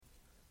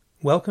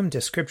Welcome to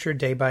Scripture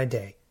Day by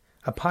Day,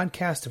 a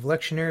podcast of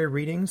lectionary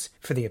readings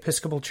for the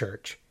Episcopal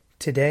Church.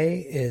 Today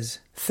is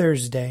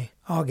Thursday,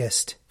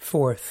 August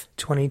 4th,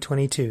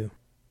 2022.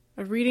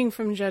 A reading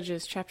from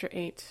Judges, chapter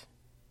 8.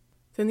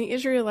 Then the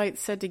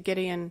Israelites said to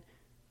Gideon,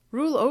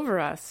 "Rule over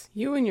us,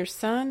 you and your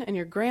son and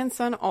your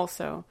grandson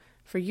also,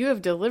 for you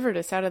have delivered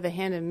us out of the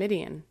hand of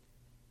Midian."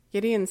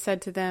 Gideon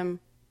said to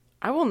them,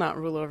 "I will not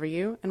rule over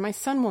you, and my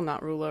son will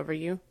not rule over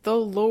you. The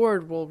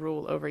Lord will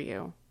rule over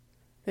you."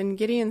 Then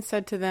Gideon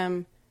said to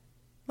them,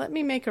 "Let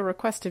me make a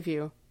request of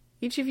you.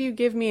 Each of you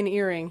give me an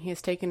earring he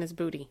has taken as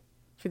booty."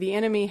 For the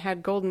enemy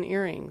had golden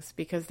earrings,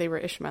 because they were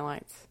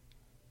Ishmaelites.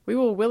 "We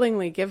will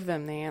willingly give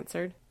them," they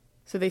answered.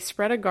 So they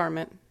spread a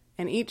garment,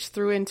 and each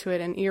threw into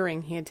it an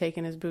earring he had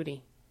taken as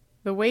booty.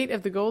 The weight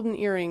of the golden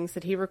earrings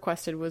that he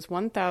requested was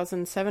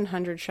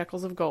 1,700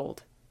 shekels of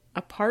gold,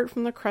 apart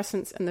from the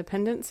crescents and the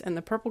pendants and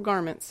the purple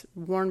garments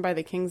worn by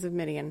the kings of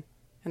Midian,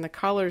 and the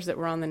collars that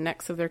were on the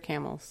necks of their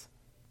camels.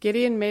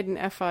 Gideon made an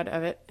ephod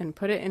of it and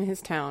put it in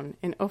his town,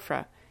 in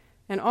Ophrah,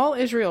 and all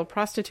Israel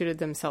prostituted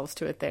themselves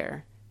to it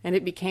there, and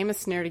it became a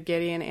snare to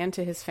Gideon and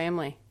to his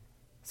family.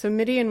 So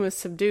Midian was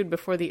subdued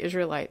before the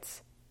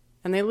Israelites,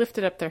 and they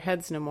lifted up their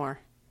heads no more.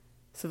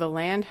 So the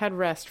land had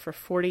rest for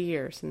 40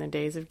 years in the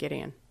days of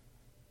Gideon.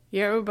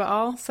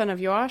 Jerubbaal, son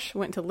of Joash,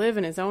 went to live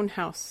in his own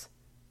house.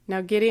 Now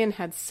Gideon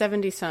had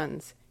 70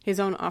 sons, his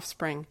own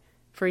offspring,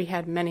 for he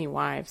had many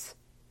wives.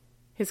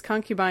 His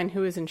concubine who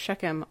was in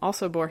Shechem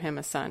also bore him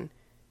a son,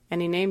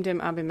 and he named him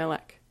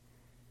Abimelech.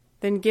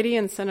 Then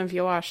Gideon, son of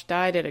Joash,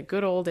 died at a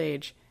good old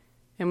age,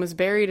 and was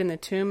buried in the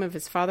tomb of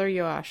his father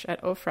Joash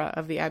at Ophrah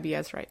of the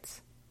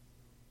Abiezrites.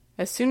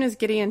 As soon as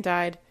Gideon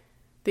died,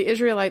 the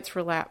Israelites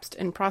relapsed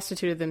and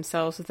prostituted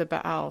themselves with the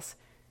Baals,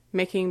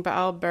 making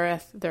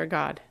Baal-berith their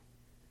god.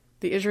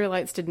 The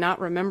Israelites did not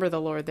remember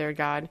the Lord their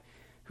God,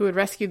 who had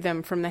rescued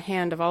them from the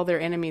hand of all their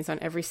enemies on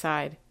every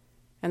side,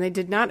 and they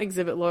did not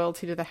exhibit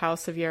loyalty to the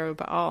house of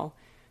Jerubbaal,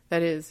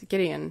 that is,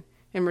 Gideon,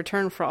 in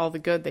return for all the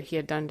good that he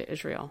had done to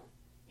Israel.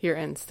 Here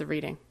ends the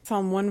reading.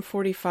 Psalm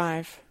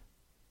 145.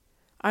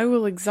 I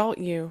will exalt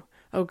you,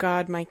 O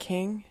God, my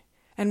King,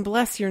 and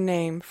bless your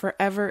name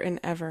forever and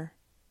ever.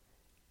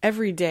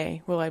 Every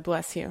day will I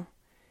bless you,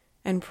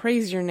 and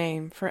praise your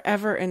name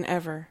forever and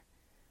ever.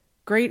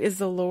 Great is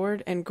the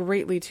Lord, and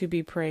greatly to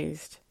be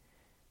praised.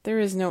 There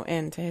is no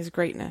end to his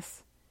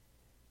greatness.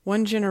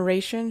 One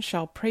generation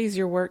shall praise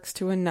your works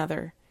to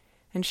another,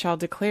 and shall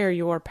declare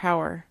your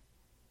power.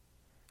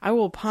 I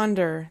will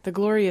ponder the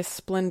glorious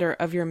splendor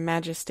of your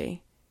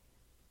majesty,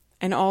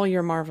 and all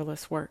your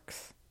marvelous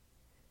works.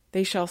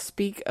 They shall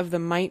speak of the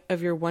might of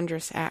your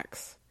wondrous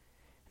acts,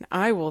 and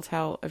I will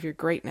tell of your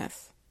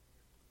greatness.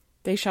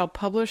 They shall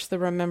publish the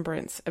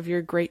remembrance of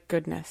your great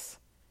goodness.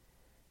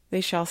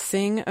 They shall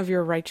sing of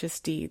your righteous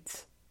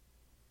deeds.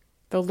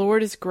 The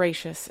Lord is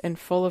gracious and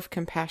full of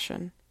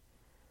compassion,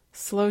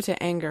 slow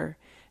to anger,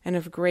 and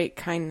of great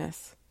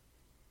kindness.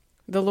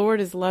 The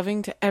Lord is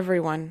loving to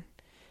everyone,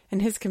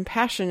 and his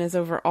compassion is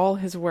over all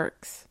his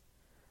works.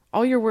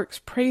 All your works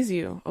praise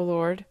you, O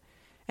Lord,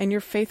 and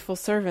your faithful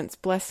servants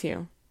bless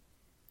you.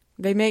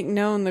 They make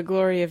known the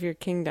glory of your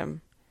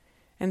kingdom,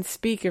 and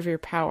speak of your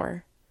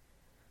power,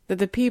 that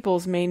the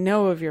peoples may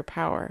know of your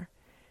power,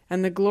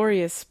 and the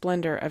glorious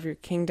splendor of your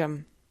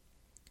kingdom.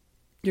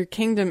 Your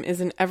kingdom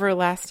is an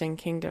everlasting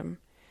kingdom.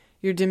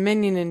 Your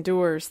dominion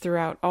endures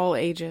throughout all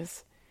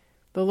ages.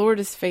 The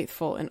Lord is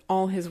faithful in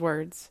all his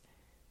words,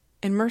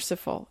 and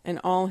merciful in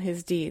all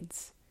his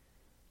deeds.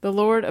 The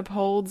Lord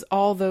upholds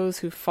all those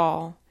who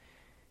fall.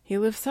 He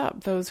lifts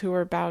up those who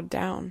are bowed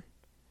down.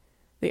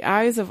 The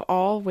eyes of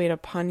all wait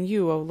upon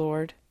you, O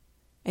Lord,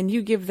 and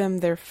you give them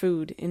their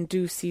food in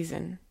due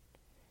season.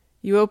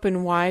 You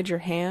open wide your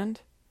hand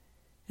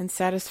and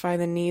satisfy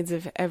the needs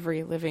of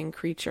every living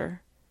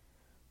creature.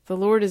 The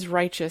Lord is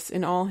righteous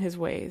in all his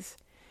ways,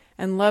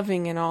 and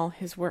loving in all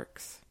his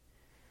works.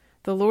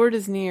 The Lord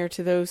is near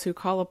to those who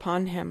call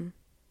upon him,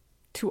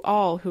 to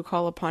all who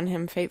call upon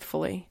him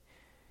faithfully.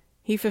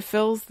 He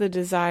fulfills the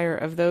desire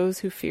of those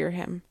who fear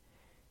him.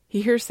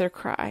 He hears their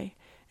cry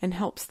and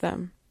helps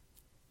them.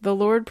 The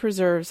Lord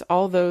preserves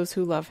all those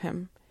who love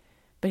him,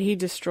 but he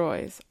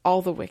destroys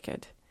all the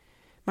wicked.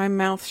 My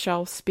mouth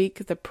shall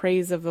speak the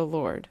praise of the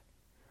Lord.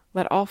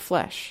 Let all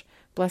flesh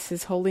bless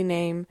his holy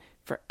name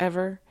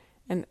forever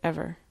and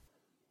ever.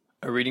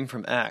 A reading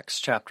from Acts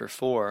chapter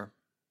 4.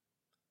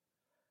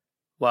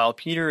 While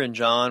Peter and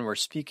John were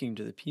speaking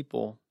to the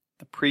people,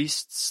 the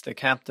priests, the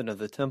captain of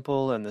the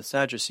temple, and the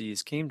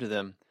Sadducees came to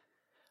them,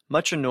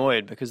 much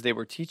annoyed because they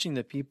were teaching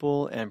the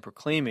people and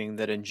proclaiming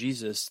that in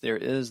Jesus there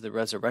is the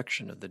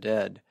resurrection of the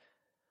dead.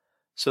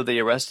 So they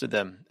arrested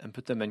them and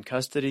put them in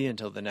custody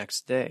until the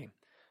next day,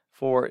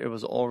 for it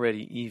was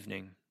already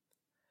evening.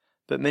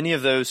 But many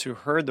of those who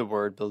heard the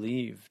word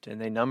believed,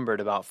 and they numbered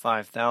about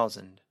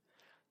 5,000.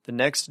 The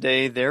next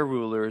day their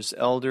rulers,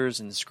 elders,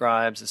 and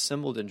scribes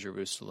assembled in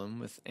Jerusalem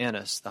with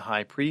Annas the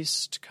high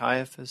priest,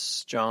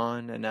 Caiaphas,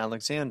 John, and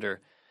Alexander,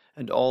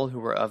 and all who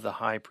were of the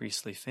high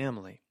priestly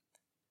family.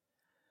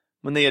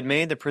 When they had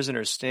made the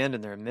prisoners stand in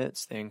their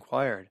midst, they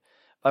inquired,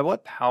 By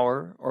what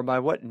power or by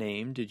what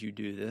name did you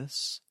do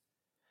this?"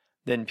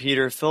 Then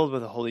Peter, filled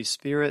with the Holy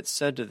Spirit,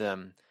 said to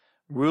them,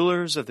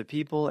 "Rulers of the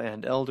people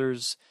and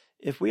elders,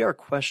 if we are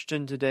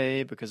questioned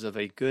today because of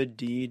a good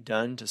deed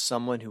done to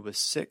someone who was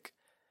sick,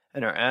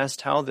 and are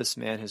asked how this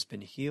man has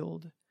been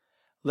healed,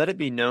 let it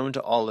be known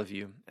to all of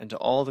you and to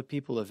all the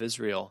people of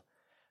Israel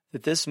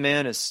that this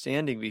man is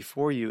standing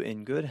before you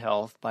in good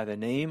health by the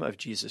name of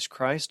Jesus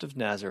Christ of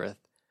Nazareth,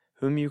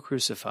 whom you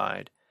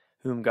crucified,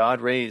 whom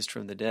God raised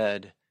from the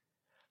dead.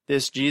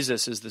 This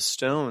Jesus is the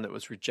stone that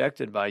was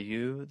rejected by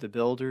you, the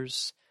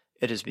builders.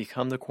 It has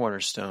become the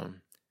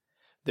cornerstone.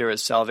 There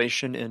is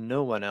salvation in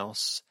no one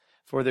else,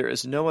 for there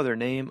is no other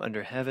name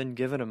under heaven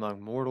given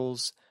among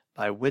mortals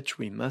by which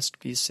we must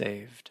be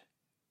saved."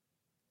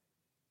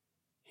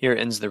 Here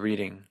ends the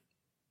reading.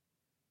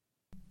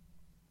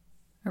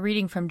 A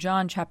reading from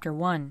John chapter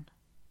 1.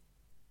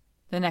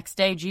 The next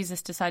day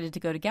Jesus decided to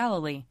go to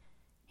Galilee.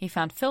 He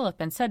found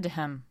Philip and said to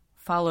him,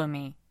 "Follow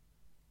me."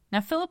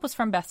 Now Philip was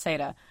from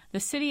Bethsaida, the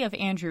city of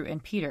Andrew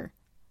and Peter.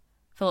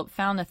 Philip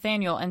found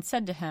Nathanael and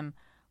said to him,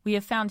 "We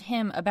have found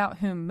him about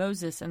whom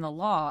Moses and the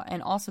law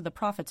and also the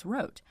prophets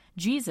wrote,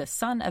 Jesus,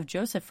 son of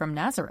Joseph from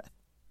Nazareth."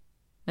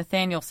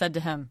 Nathanael said to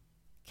him,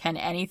 "Can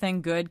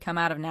anything good come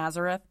out of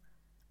Nazareth?"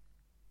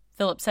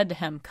 Philip said to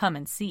him, "Come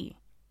and see."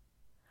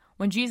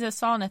 When Jesus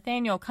saw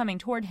Nathanael coming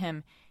toward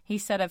him, he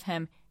said of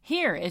him,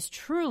 "Here is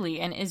truly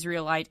an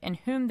Israelite in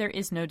whom there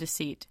is no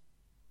deceit."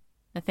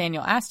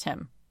 Nathanael asked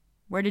him,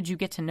 "Where did you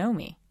get to know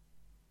me?"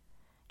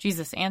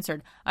 Jesus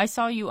answered, "I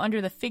saw you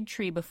under the fig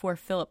tree before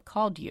Philip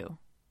called you."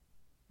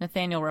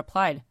 Nathanael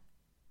replied,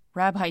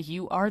 "Rabbi,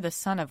 you are the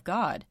Son of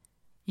God.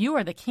 You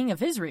are the King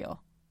of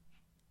Israel."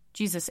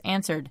 Jesus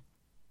answered,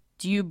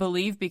 "Do you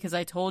believe because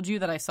I told you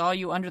that I saw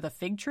you under the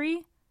fig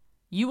tree?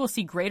 You will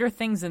see greater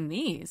things than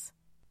these."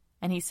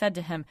 And he said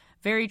to him,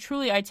 "Very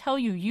truly I tell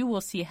you, you will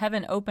see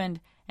heaven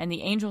opened and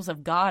the angels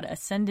of God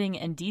ascending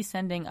and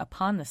descending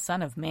upon the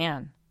Son of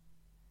Man."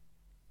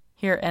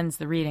 Here ends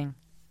the reading.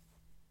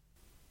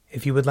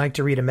 If you would like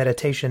to read a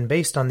meditation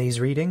based on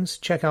these readings,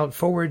 check out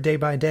Forward Day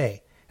by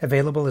Day,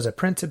 available as a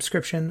print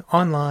subscription,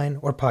 online,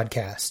 or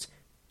podcast.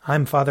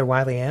 I'm Father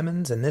Wiley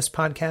Ammons, and this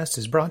podcast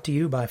is brought to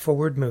you by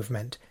Forward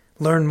Movement.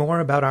 Learn more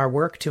about our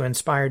work to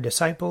inspire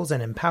disciples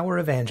and empower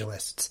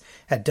evangelists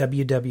at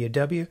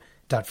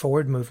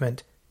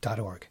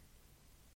www.forwardmovement.org.